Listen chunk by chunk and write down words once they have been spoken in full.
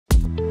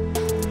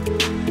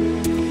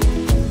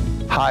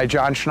Hi,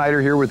 John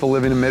Schneider here with the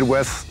Living in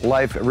Midwest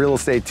Life real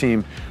estate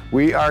team.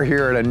 We are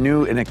here at a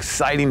new and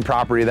exciting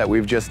property that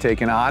we've just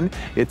taken on.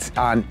 It's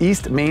on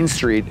East Main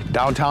Street,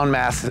 downtown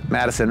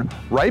Madison,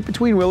 right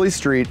between Willie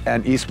Street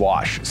and East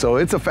Wash. So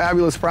it's a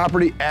fabulous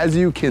property. As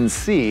you can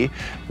see,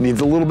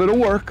 needs a little bit of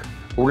work.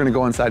 We're gonna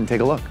go inside and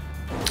take a look.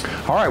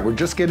 All right, we're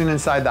just getting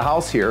inside the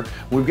house here.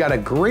 We've got a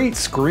great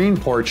screen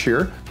porch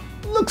here.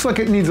 Looks like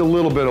it needs a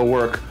little bit of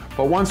work,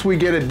 but once we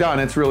get it done,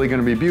 it's really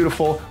gonna be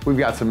beautiful. We've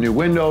got some new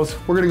windows.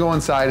 We're gonna go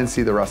inside and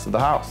see the rest of the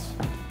house.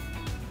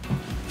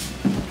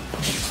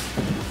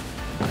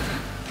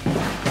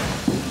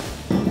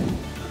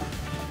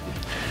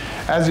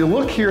 As you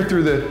look here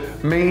through the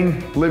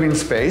main living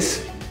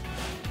space,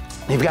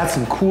 you've got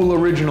some cool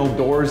original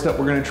doors that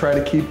we're gonna try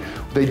to keep.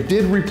 They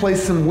did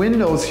replace some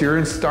windows here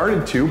and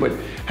started to, but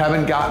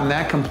haven't gotten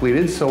that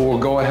completed, so we'll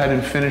go ahead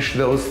and finish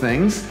those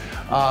things.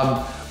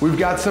 We've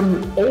got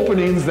some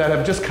openings that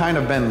have just kind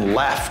of been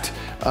left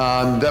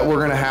that we're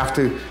gonna have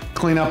to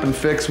clean up and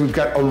fix. We've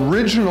got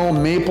original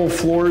maple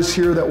floors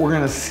here that we're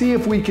gonna see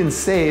if we can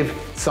save.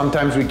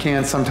 Sometimes we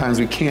can, sometimes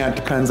we can't,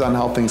 depends on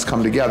how things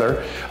come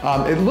together.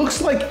 It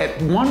looks like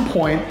at one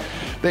point,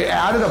 they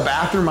added a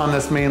bathroom on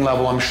this main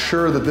level. I'm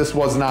sure that this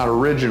was not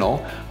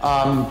original.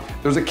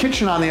 There's a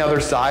kitchen on the other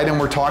side, and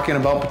we're talking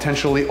about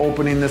potentially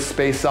opening this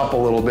space up a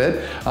little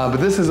bit. But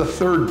this is a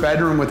third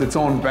bedroom with its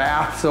own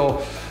bath,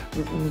 so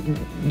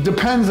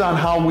depends on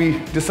how we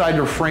decide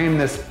to frame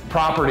this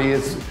property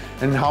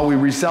and how we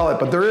resell it.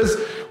 But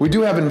we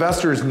do have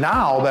investors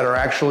now that are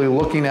actually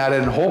looking at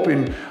it and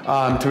hoping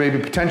to maybe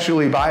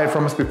potentially buy it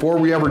from us before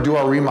we ever do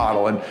our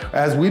remodel. And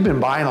as we've been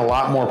buying a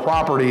lot more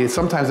property,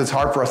 sometimes it's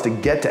hard for us to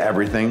get to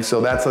everything.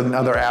 So that's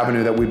another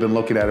avenue that we've been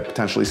looking at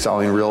potentially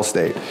selling real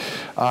estate.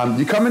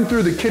 You come in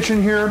through the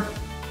kitchen here.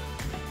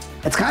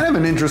 It's kind of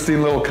an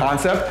interesting little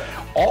concept.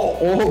 All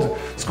old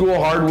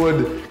school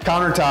hardwood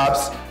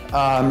countertops.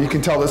 You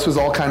can tell this was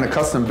all kind of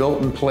custom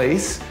built in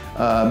place.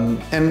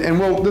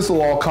 This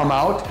will all come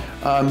out.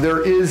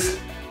 There is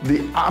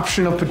the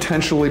option of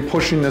potentially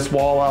pushing this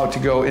wall out to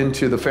go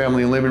into the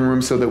family living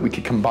room so that we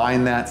could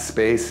combine that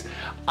space.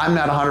 I'm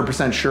not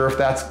 100% sure if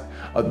that's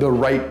the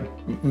right,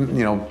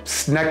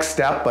 next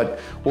step, but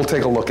we'll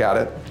take a look at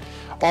it.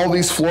 All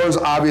these floors,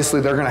 obviously,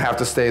 they're gonna have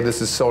to stay.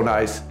 This is so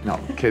nice. No,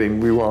 kidding,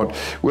 we won't.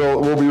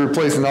 We'll be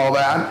replacing all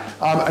that.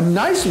 A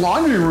nice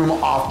laundry room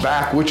off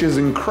back, which is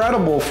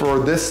incredible for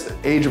this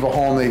age of a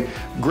home.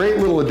 Great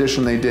little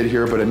addition they did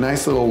here, but a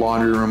nice little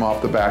laundry room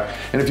off the back.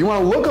 And if you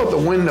wanna look out the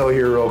window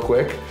here real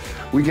quick,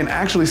 we can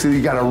actually see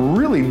you got a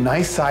really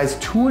nice size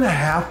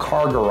 2.5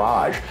 car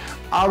garage.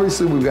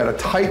 Obviously, we've got a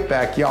tight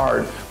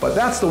backyard, but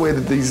that's the way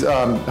that these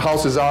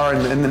houses are,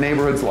 and the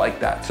neighborhood's like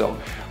that. So,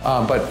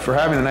 but for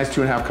having a nice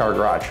 2.5 car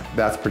garage,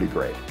 that's pretty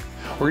great.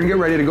 We're gonna get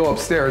ready to go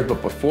upstairs,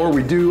 but before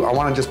we do, I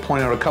wanna just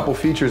point out a couple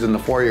features in the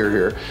foyer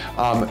here.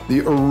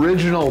 The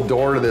original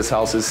door to this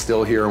house is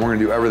still here, and we're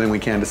gonna do everything we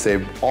can to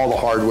save all the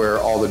hardware,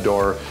 all the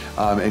door,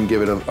 and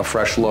give it a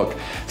fresh look.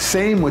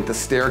 Same with the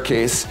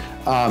staircase.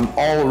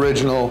 All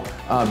original,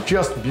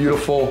 just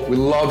beautiful. We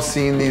love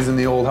seeing these in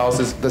the old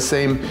houses. The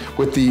same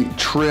with the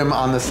trim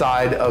on the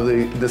side of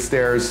the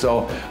stairs.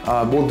 So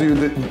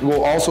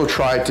we'll also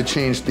try to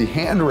change the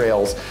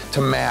handrails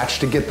to match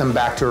to get them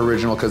back to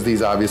original, because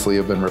these obviously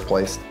have been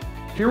replaced.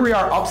 Here we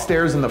are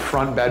upstairs in the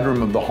front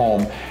bedroom of the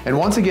home. And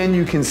once again,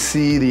 you can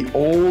see the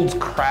old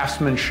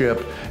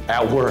craftsmanship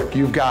at work.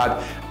 You've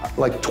got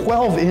like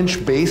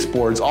 12-inch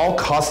baseboards, all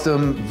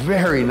custom,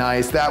 very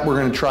nice. That we're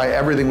gonna try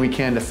everything we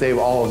can to save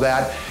all of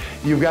that.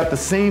 You've got the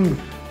same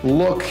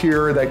look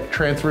here that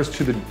transfers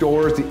to the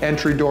doors, the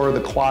entry door,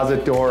 the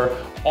closet door.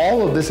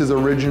 All of this is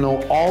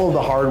original. All of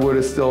the hardwood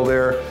is still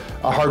there,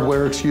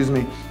 hardware, excuse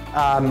me.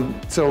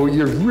 So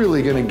you're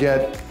really gonna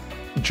get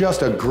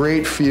just a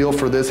great feel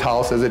for this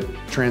house as it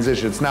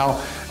transitions. Now,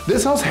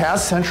 this house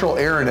has central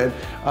air in it,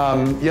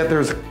 yet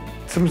there's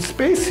some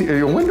space,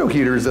 window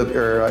heaters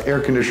or air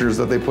conditioners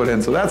that they put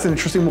in. So that's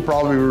interesting. We'll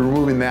probably be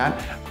removing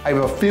that. I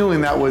have a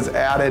feeling that was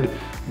added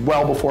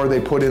well before they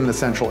put in the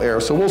central air.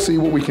 So we'll see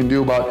what we can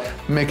do about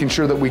making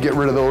sure that we get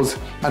rid of those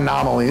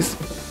anomalies.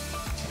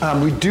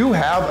 We do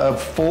have a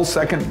full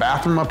second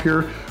bathroom up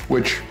here,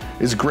 which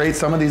is great.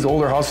 Some of these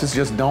older houses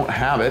just don't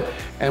have it.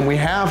 And we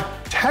have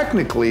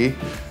technically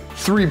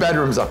 3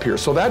 bedrooms up here.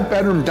 So that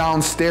bedroom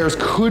downstairs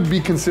could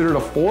be considered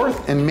a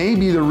 4th, and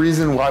maybe the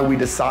reason why we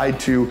decide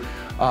to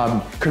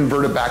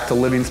convert it back to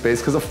living space,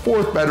 because a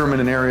 4th bedroom in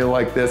an area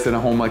like this, in a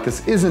home like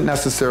this, isn't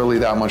necessarily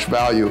that much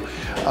value.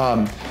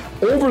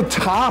 Over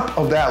top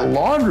of that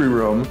laundry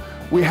room,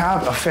 we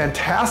have a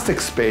fantastic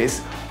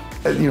space.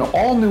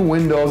 All new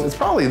windows. It's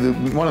probably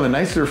one of the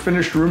nicer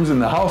finished rooms in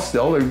the house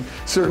still. There's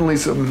certainly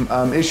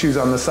some issues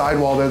on the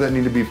sidewall there that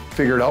need to be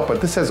figured out,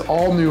 but this has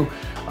all new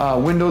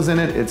windows in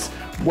it. It's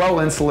well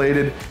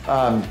insulated,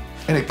 and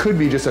it could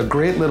be just a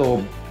great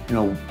little,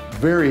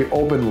 very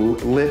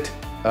open lit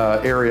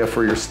area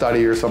for your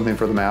study or something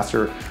for the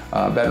master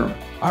bedroom.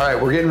 All right,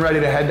 we're getting ready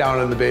to head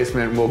down in the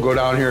basement. We'll go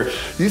down here.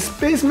 These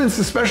basements,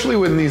 especially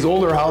when these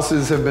older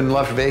houses have been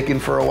left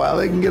vacant for a while,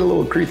 they can get a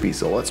little creepy,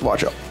 so let's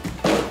watch out.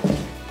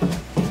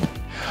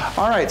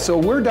 All right, so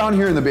we're down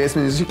here in the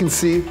basement. As you can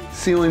see,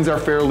 ceilings are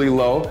fairly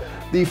low.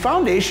 The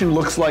foundation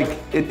looks like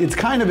it's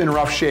kind of in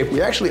rough shape.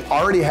 We actually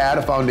already had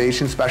a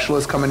foundation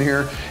specialist come in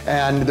here,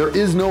 and there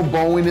is no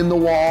bowing in the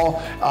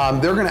wall.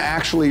 They're gonna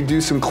actually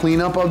do some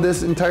cleanup of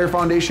this entire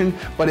foundation,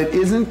 but it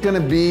isn't gonna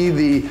be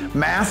the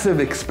massive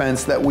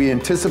expense that we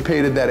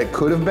anticipated that it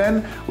could have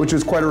been, which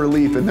was quite a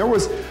relief. And there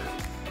was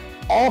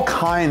all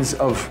kinds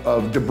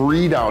of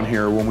debris down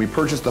here when we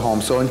purchased the home.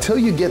 So until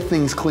you get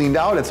things cleaned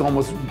out, it's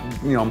almost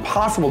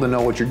impossible to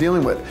know what you're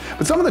dealing with.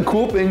 But some of the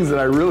cool things that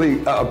I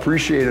really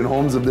appreciate in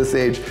homes of this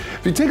age,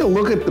 if you take a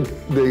look at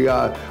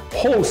the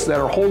posts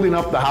that are holding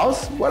up the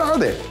house, what are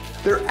they?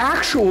 They're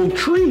actual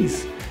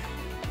trees.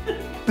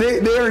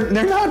 They're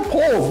not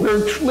poles,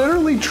 they're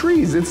literally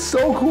trees. It's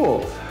so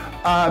cool.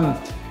 And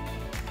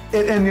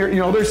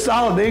they're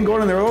solid, they ain't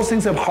going in there. Those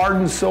things have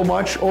hardened so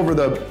much over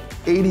the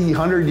 80,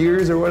 100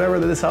 years or whatever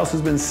that this house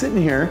has been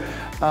sitting here.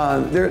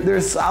 They're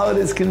as solid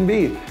as can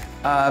be.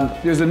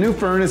 There's a new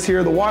furnace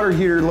here. The water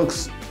heater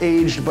looks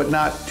aged, but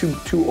not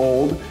too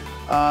old.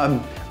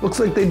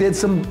 Looks like they did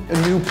some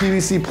new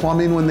PVC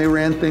plumbing when they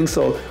ran things.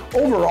 So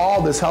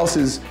overall, this house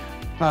is,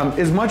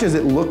 as much as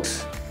it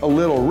looks a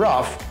little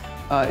rough,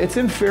 it's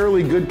in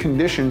fairly good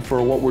condition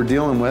for what we're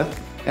dealing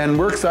with. And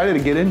we're excited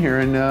to get in here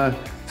and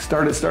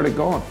start it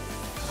going.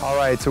 All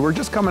right, so we're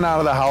just coming out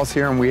of the house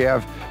here, and we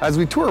have, as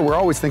we tour, we're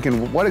always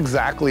thinking, what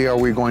exactly are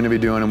we going to be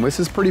doing? And this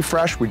is pretty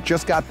fresh. We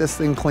just got this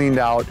thing cleaned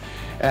out,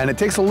 and it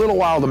takes a little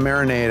while to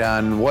marinate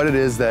on what it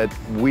is that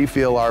we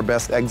feel our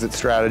best exit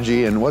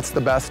strategy and what's the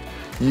best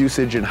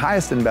usage and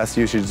highest and best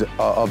usage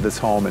of this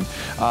home.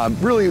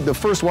 And really, the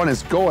first one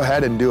is go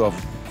ahead and do a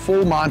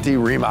full Monty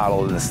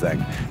remodel in this thing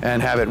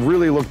and have it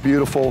really look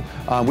beautiful.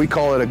 We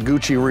call it a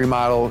Gucci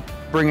remodel.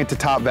 Bring it to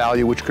top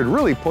value, which could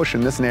really push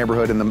in this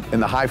neighborhood in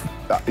the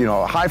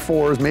high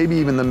fours, maybe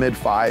even the mid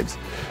fives.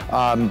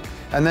 And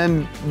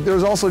then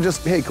there's also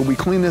just, hey, could we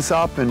clean this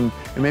up and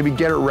maybe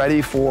get it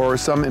ready for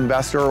some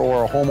investor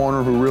or a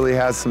homeowner who really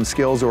has some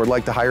skills or would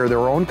like to hire their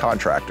own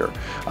contractor.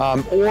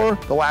 Or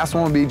the last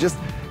one would be just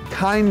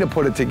kind of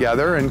put it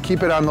together and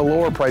keep it on the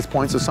lower price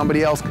point so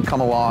somebody else could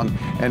come along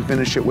and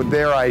finish it with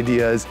their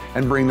ideas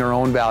and bring their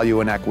own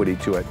value and equity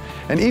to it.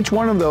 And each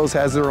one of those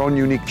has their own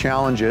unique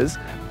challenges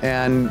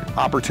and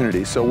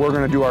opportunities. So we're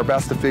gonna do our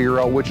best to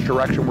figure out which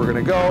direction we're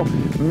gonna go.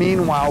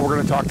 Meanwhile, we're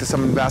gonna talk to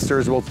some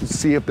investors. We'll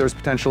see if there's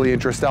potentially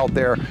interest out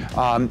there.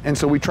 And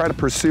so we try to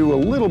pursue a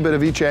little bit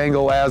of each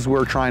angle as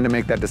we're trying to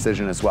make that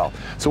decision as well.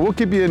 So we'll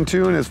keep you in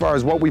tune as far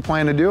as what we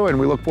plan to do, and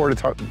we look forward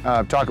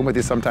to talking with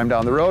you sometime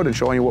down the road and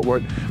showing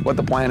you what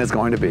the plan is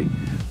going to be.